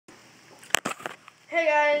Hey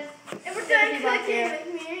guys. And we're doing cooking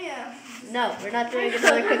with Miriam. No, we're not doing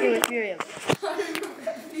another cooking with Miriam.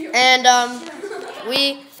 And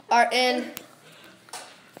we are in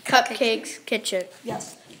Cupcake's kitchen.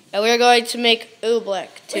 Yes. And we're going to make oobleck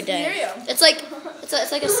today. With Miriam. It's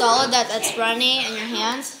like a solid that's runny in your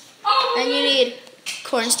hands. And you need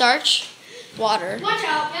cornstarch, water,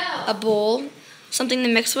 a bowl, something to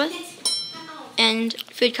mix with, and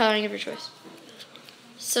food coloring of your choice.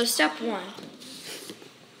 So step 1.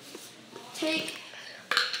 Take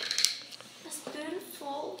a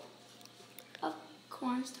spoonful of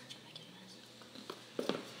cornstarch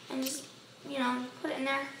and just, put it in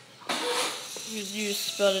there. You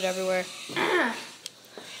just spilled it everywhere.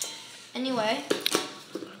 Anyway,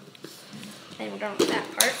 and we're done with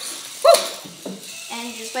that part. Woo! And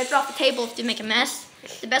you just wipe it off the table if you make a mess.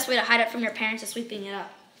 The best way to hide it from your parents is sweeping it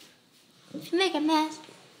up. If you make a mess,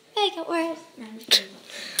 make it worse. No, I'm just kidding.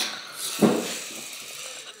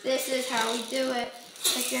 This is how we do it.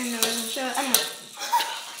 Like your nose and show it. Anyway.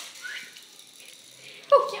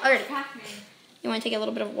 Alright. You want to take a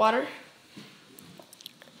little bit of water.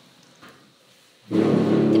 Dip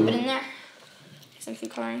it in there. Some food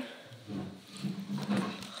coloring.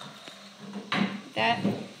 That.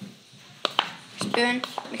 Spoon.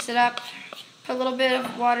 Mix it up. Put a little bit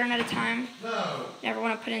of water in at a time. Never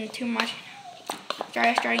want to put in too much. Dry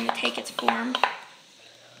is starting to take its form.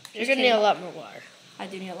 You're going to need a lot more water. I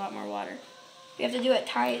do need a lot more water. We have to do it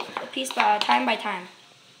time by time.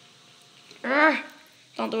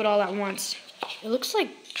 Don't do it all at once. It looks like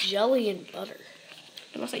jelly and butter.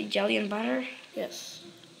 It looks like jelly and butter? Yes.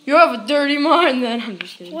 You have a dirty mind then. I'm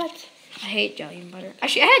just kidding. What? I hate jelly and butter.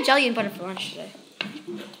 Actually, I had jelly and butter for lunch today.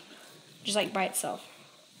 Just like by itself.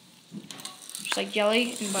 Just like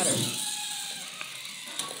jelly and butter.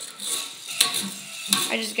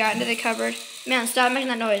 I just got into the cupboard. Man, stop making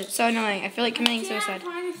that noise. It's so annoying. I feel like committing suicide.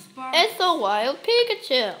 It's a wild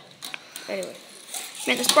Pikachu. Anyway.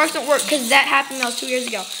 Man, the sparks don't work because that happened to me 2 years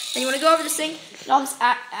ago. And you want to go over the sink, and all this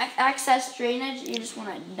excess drainage, you just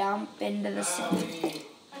want to dump into the sink.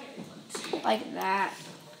 Like that.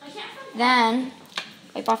 Then,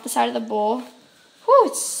 wipe off the side of the bowl. Whew,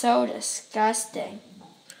 it's so disgusting.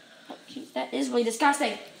 That is really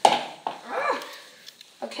disgusting.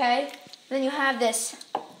 Okay, then you have this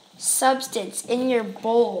substance in your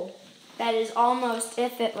bowl that is almost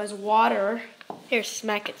if it was water. Here,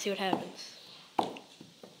 smack it, see what happens.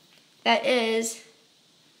 That is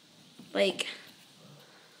like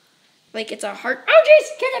it's a hard. Oh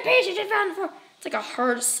jeez, get the piece you just found the floor. It's like a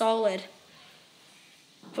hard solid,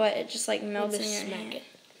 but it just like melts in your hand. I'm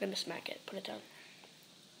gonna smack it. Put it down.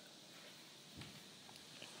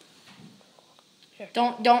 Here.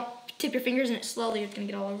 Don't tip your fingers in it slowly. It's gonna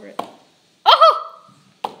get all over it. Oh!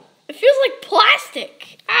 It feels like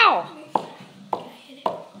plastic. Ow!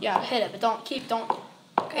 Yeah, hit it, but don't. Can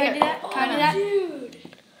I do that? Can I do that? Dude.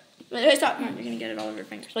 Wait, stop. No, you're gonna get it all over your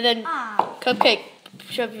fingers. But then, Cupcake,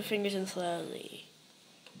 shove your fingers in slowly.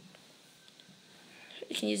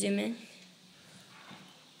 Can you zoom in?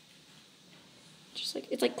 Just like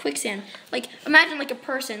it's like quicksand. Like imagine like a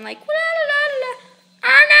person like la la la la.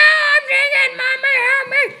 Oh no, I'm drinking, mommy, help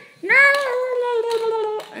me,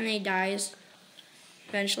 no, and then he dies.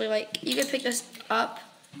 Eventually, like you could pick this up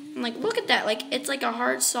and like look at that. Like it's like a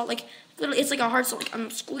hard salt. Like literally, it's like a hard salt. Like I'm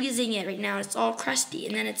squeezing it right now. It's all crusty,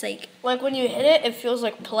 and then it's like when you hit it, it feels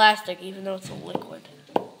like plastic, even though it's a liquid.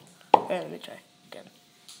 Here, let me try again.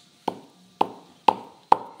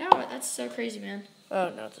 oh, that's so crazy, man. Oh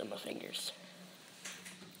no, it's in my fingers.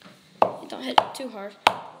 Don't hit it too hard.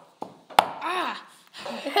 Ah.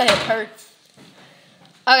 It hurts.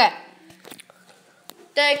 Okay.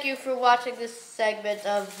 Thank you for watching this segment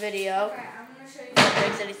of video. Okay, I'm going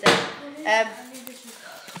to show you.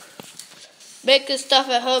 Make this stuff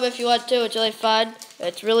at home if you want to. It's really fun.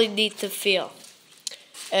 It's really neat to feel.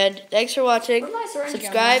 And thanks for watching.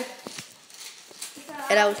 Subscribe.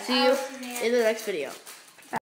 And I will see you in the next video.